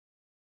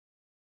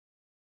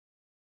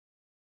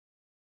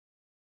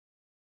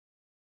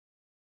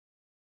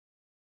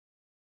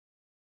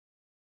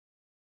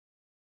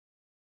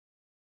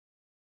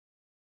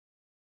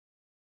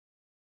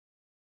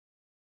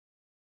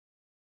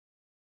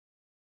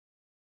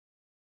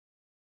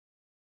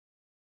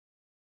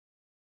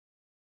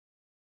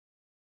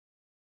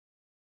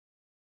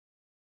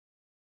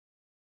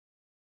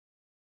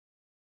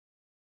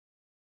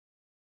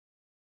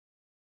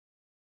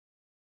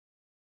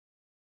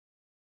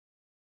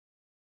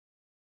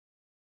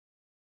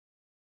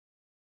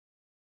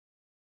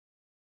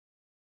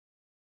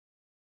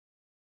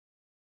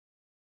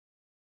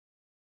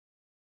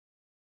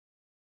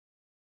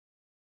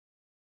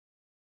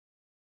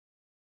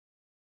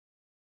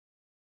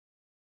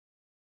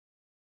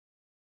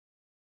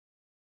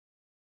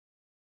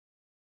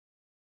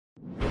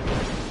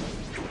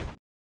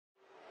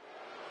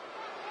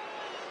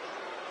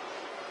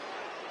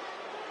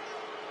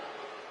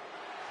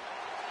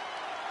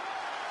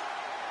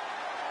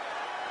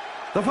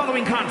The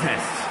following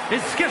contest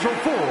is scheduled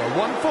for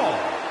one fall,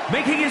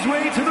 making his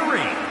way to the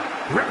ring,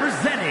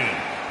 representing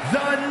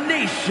the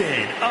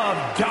Nation of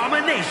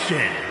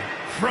Domination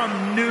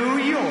from New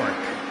York,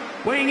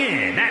 weighing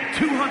in at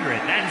 260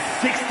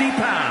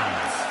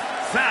 pounds,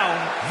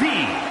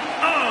 Savio.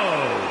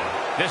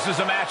 This is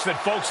a match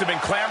that folks have been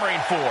clamoring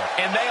for,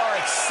 and they are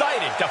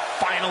excited to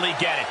finally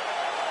get it.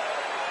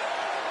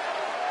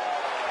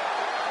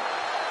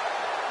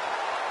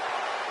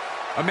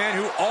 A man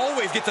who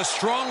always gets a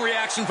strong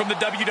reaction from the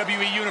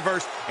WWE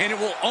Universe, and it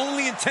will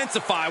only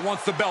intensify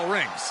once the bell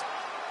rings.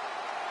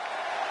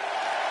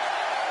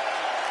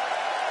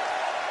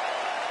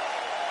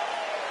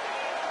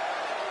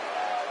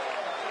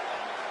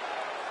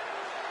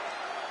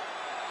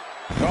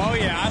 Oh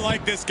yeah, I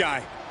like this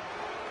guy.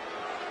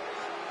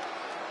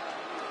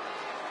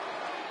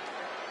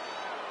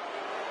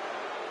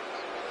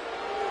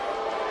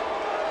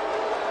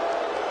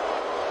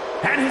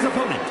 And his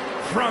opponent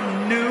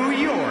from New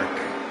York,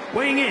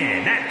 weighing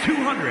in at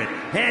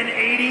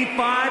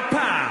 285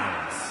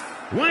 pounds,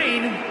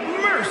 Wayne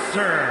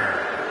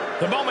Mercer.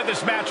 The moment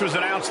this match was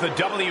announced, the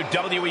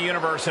WWE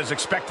Universe has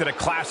expected a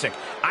classic.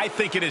 I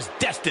think it is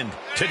destined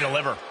to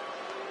deliver.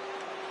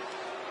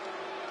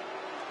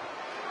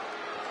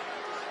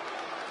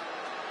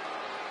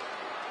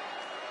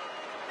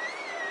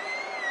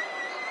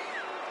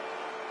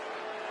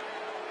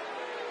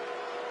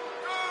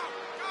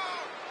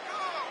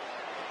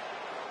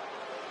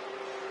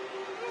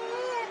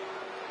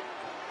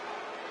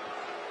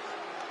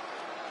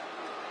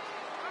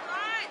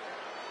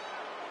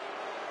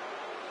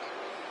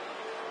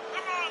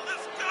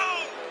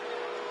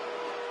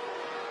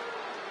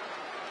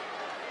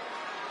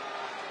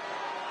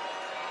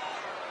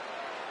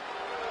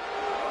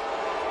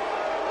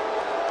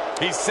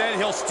 He said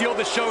he'll steal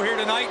the show here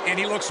tonight, and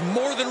he looks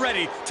more than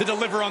ready to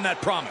deliver on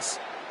that promise.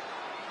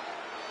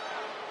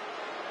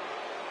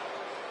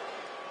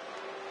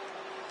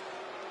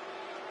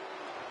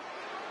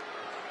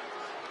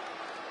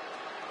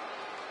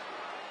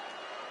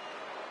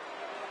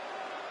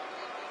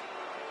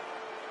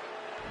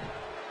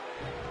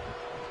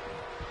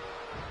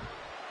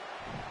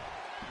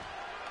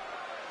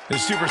 The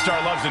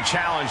superstar loves a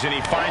challenge, and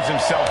he finds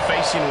himself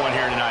facing one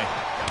here tonight.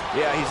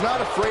 Yeah, he's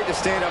not afraid to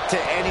stand up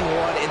to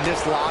anyone in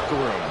this locker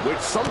room, which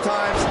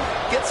sometimes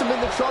gets him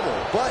into trouble,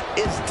 but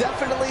is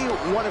definitely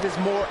one of his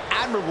more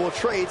admirable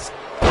traits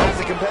as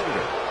a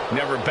competitor.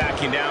 Never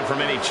backing down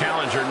from any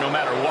challenger, no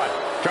matter what.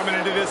 Coming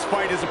into this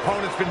fight, his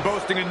opponent's been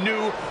boasting a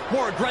new,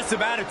 more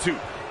aggressive attitude.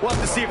 We'll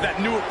have to see if that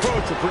new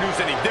approach will produce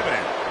any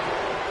dividend.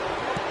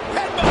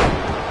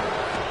 Headbutt!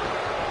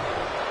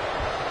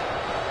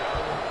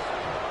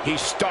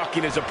 He's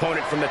stalking his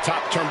opponent from the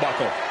top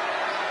turnbuckle.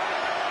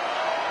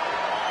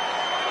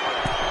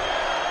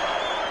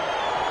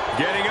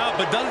 Getting up,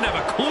 but doesn't have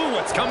a clue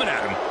what's coming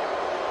at him.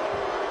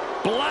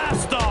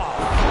 Blast off!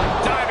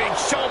 Diving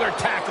shoulder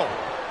tackle.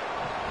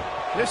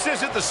 This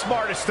isn't the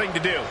smartest thing to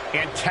do,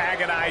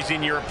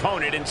 antagonizing your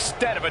opponent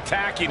instead of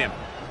attacking him.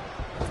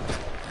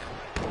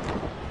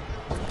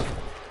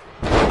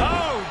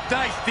 Oh,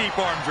 nice deep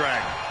arm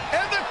drag.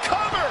 And the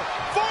cover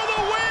for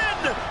the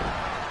win!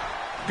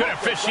 Good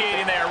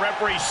officiating there.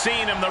 Referee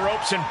seeing him the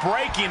ropes and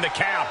breaking the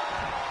count.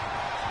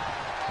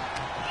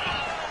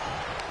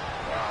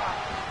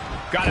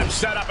 Got him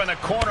set up in the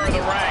corner of the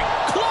ring.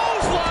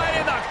 Clothesline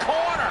in the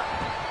corner.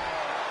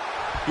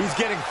 He's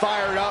getting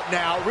fired up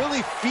now,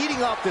 really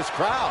feeding off this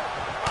crowd.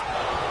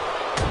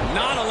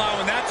 Not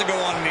allowing that to go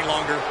on any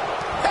longer.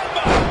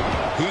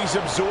 Headbutt. He's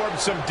absorbed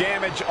some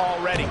damage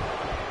already.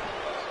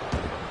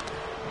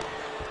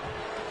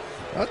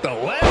 What the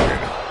leg?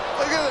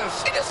 Look at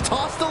this. He just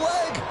tossed the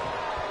leg.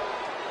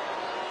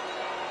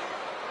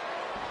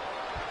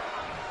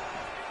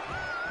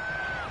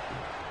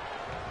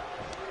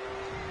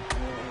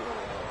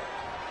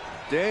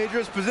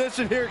 Dangerous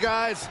position here,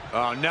 guys.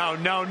 Oh, no,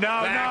 no, no,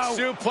 Back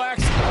no. suplex.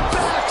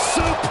 Back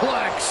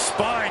suplex.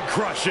 Spine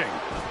crushing.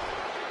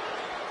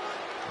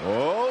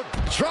 Oh,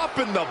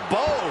 dropping the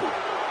bow.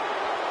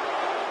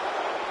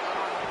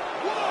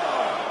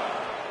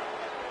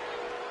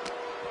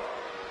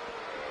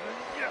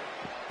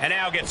 And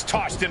now gets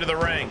tossed into the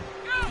ring.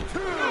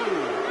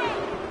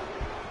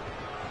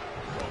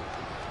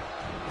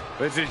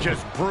 This is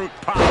just brute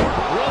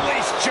power.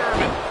 Release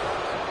German.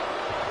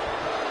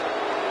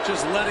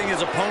 Just letting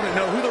his opponent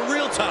know who the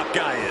real top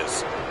guy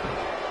is.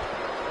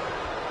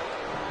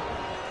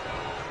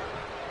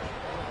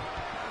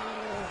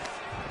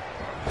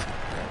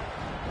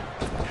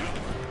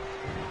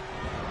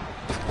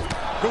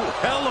 Oh,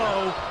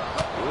 hello.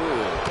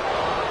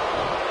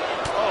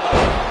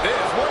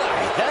 What a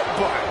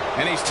headbutt.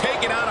 And he's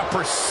taking out a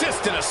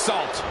persistent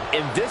assault.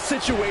 In this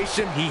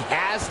situation, he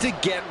has to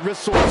get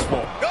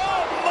resourceful.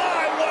 Oh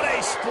my, what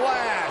a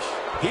splash.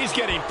 He's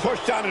getting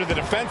pushed out into the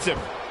defensive.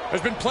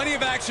 There's been plenty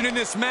of action in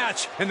this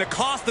match, and the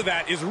cost of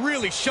that is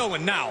really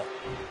showing now.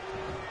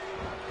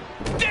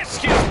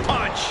 Discus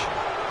punch.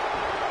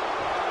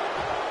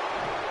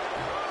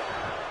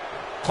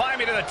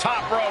 Climbing to the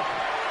top rope.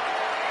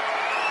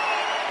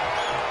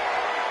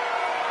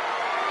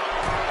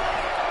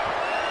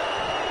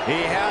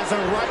 He has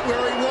him right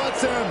where he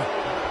wants him.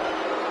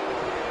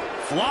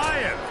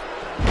 Flying.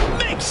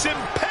 Makes him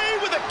pay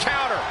with a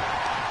counter.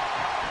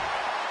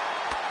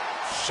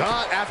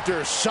 Shot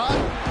after shot.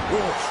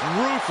 Oof,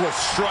 ruthless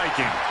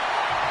striking.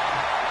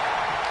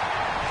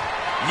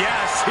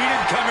 Yes, he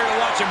didn't come here to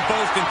watch him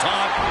boast and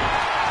taunt.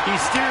 He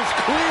steers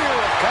clear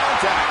of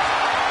contact.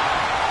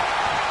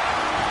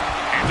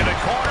 Into the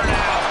corner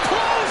now.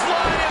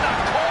 Clothesline in the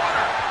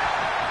corner.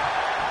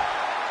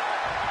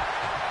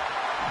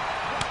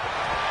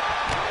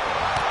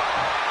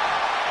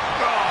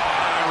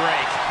 Oh,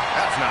 rake.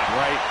 That's not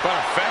right, but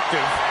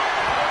effective.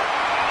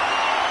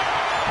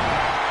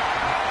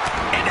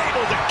 And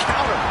able to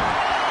counter.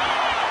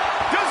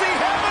 Does he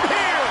have it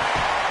here?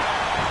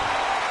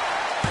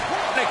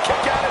 The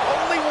kick out at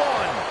only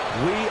one.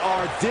 We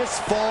are this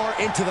far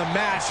into the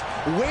match.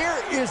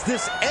 Where is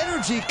this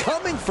energy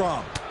coming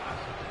from?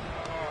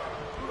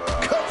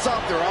 Cuts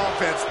off their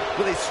offense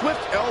with a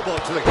swift elbow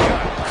to the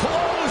gut.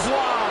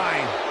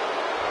 Clothesline.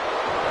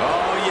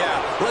 Oh,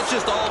 yeah. Let's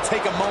just all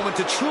take a moment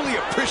to truly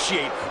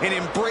appreciate and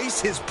embrace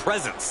his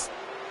presence.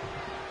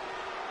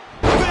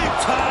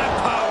 Big-time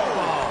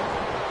powerbomb.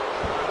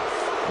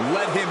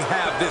 Let him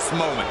have this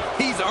moment.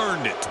 He's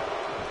earned it.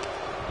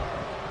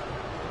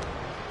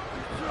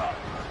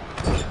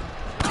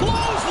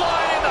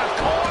 Clothesline in the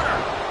corner.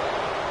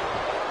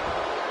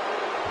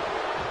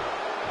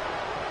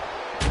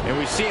 And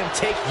we see him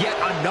take yet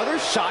another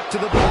shot to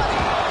the body.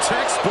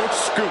 Textbook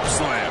scoop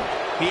slam.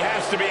 He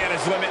has to be at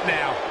his limit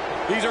now.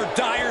 These are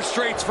dire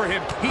straits for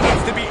him. He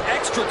needs to be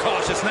extra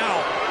cautious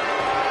now.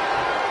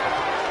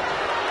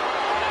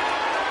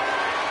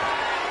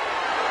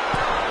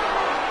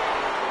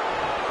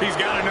 He's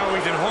got to know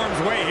he's in harm's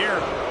way here.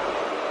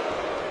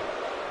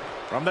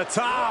 From the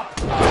top.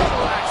 Double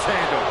axe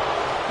handle.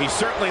 He's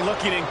certainly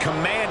looking in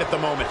command at the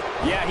moment.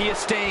 Yeah, he is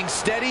staying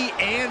steady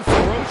and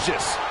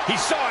ferocious. He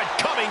saw it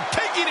coming,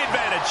 taking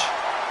advantage.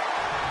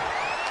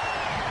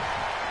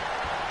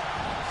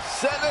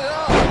 Set it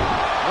up.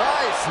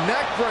 Nice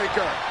neck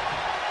breaker.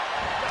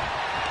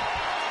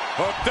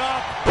 Hooked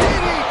up.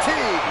 DDT.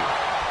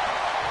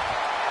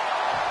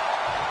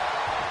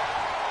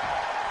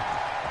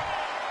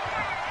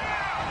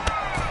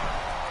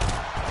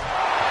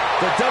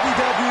 The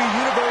WWE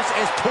Universe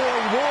is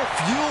pouring more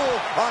fuel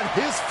on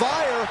his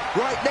fire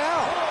right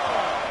now.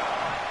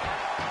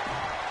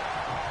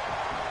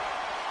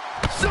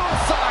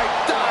 Suicide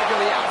dive to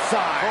the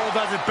outside. Cole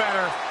does it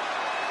better.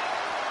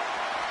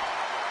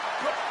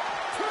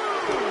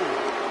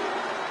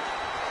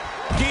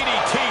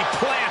 DDT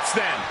plants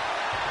them.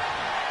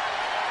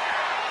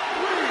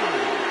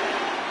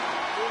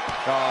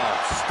 Oh,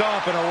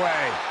 stomping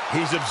away.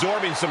 He's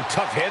absorbing some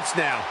tough hits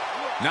now.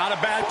 Not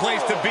a bad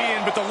place to be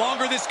in, but the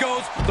longer this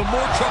goes, the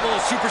more trouble a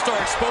superstar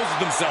exposes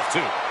himself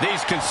to.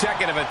 These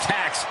consecutive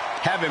attacks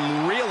have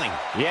him reeling.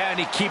 Yeah, and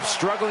he keeps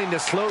struggling to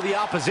slow the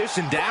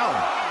opposition down.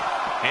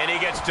 And he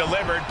gets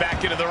delivered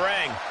back into the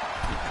ring.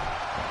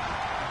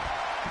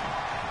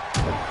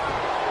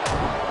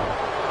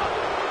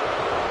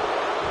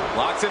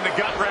 Locks in the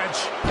gut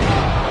wrench.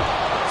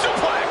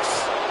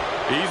 Suplex.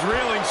 He's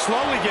reeling,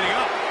 slowly getting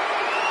up.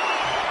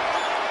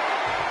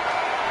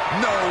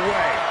 No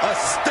way.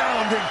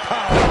 Astounding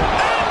power.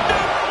 End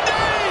of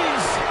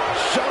days.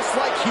 Just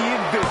like he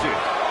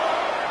envisioned.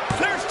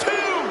 There's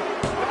two.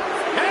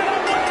 And a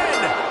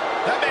win.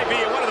 That may be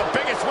one of the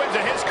biggest wins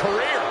of his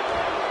career.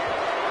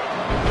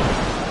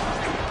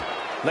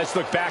 Let's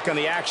look back on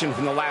the action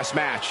from the last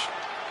match.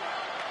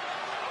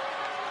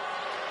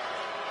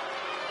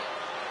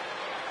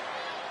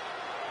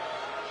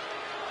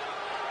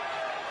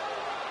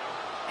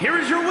 Here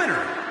is your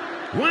winner,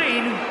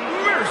 Wayne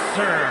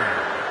Mercer.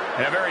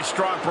 And a very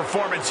strong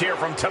performance here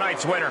from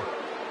tonight's winner.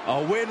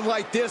 A win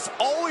like this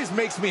always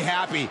makes me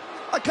happy.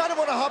 I kind of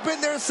want to hop in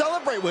there and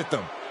celebrate with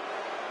them.